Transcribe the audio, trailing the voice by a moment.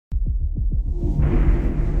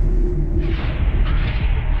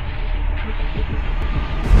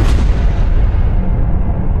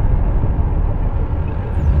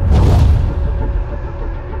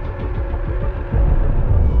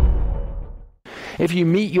If you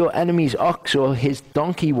meet your enemy's ox or his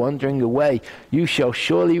donkey wandering away, you shall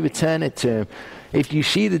surely return it to him. If you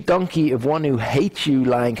see the donkey of one who hates you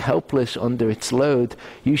lying helpless under its load,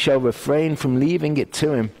 you shall refrain from leaving it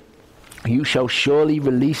to him. You shall surely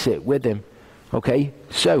release it with him. Okay?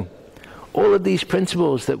 So, all of these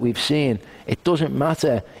principles that we've seen, it doesn't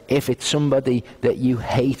matter if it's somebody that you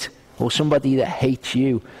hate or somebody that hates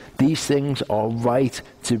you. These things are right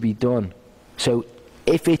to be done. So,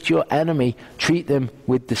 if it's your enemy, treat them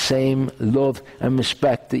with the same love and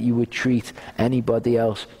respect that you would treat anybody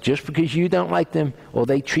else. Just because you don't like them or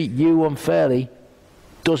they treat you unfairly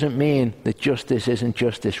doesn't mean that justice isn't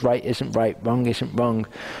justice, right isn't right, wrong isn't wrong.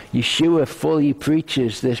 Yeshua fully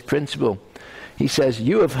preaches this principle. He says,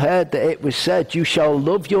 you have heard that it was said, you shall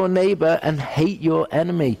love your neighbor and hate your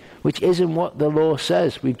enemy, which isn't what the law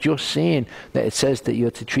says. We've just seen that it says that you're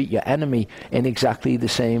to treat your enemy in exactly the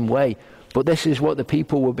same way. But this is what the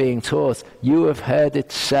people were being taught. You have heard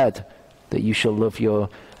it said that you shall love your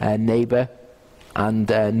neighbor and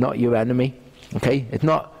not your enemy. Okay? It's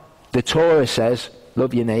not, the Torah says,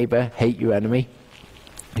 love your neighbor, hate your enemy.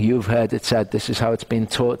 You've heard it said, this is how it's been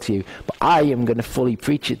taught to you. But I am going to fully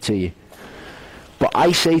preach it to you. But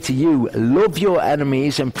I say to you, love your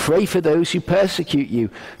enemies and pray for those who persecute you,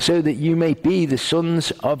 so that you may be the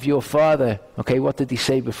sons of your Father. Okay, what did he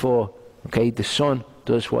say before? Okay, the Son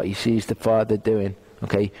does what he sees the Father doing.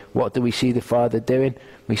 Okay, what do we see the Father doing?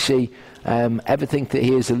 We see everything that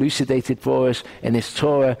he has elucidated for us in his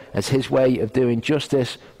Torah as his way of doing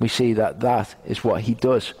justice. We see that that is what he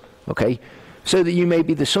does. Okay, so that you may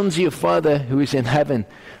be the sons of your Father who is in heaven.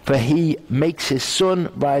 For he makes his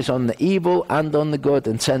sun rise on the evil and on the good,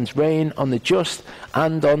 and sends rain on the just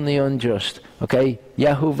and on the unjust. Okay,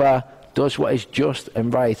 Yahuwah does what is just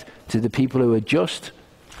and right to the people who are just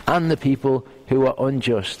and the people who are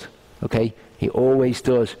unjust. Okay, he always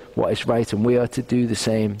does what is right, and we are to do the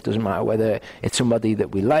same. Doesn't matter whether it's somebody that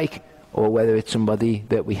we like or whether it's somebody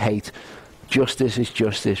that we hate. Justice is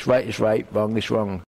justice, right is right, wrong is wrong.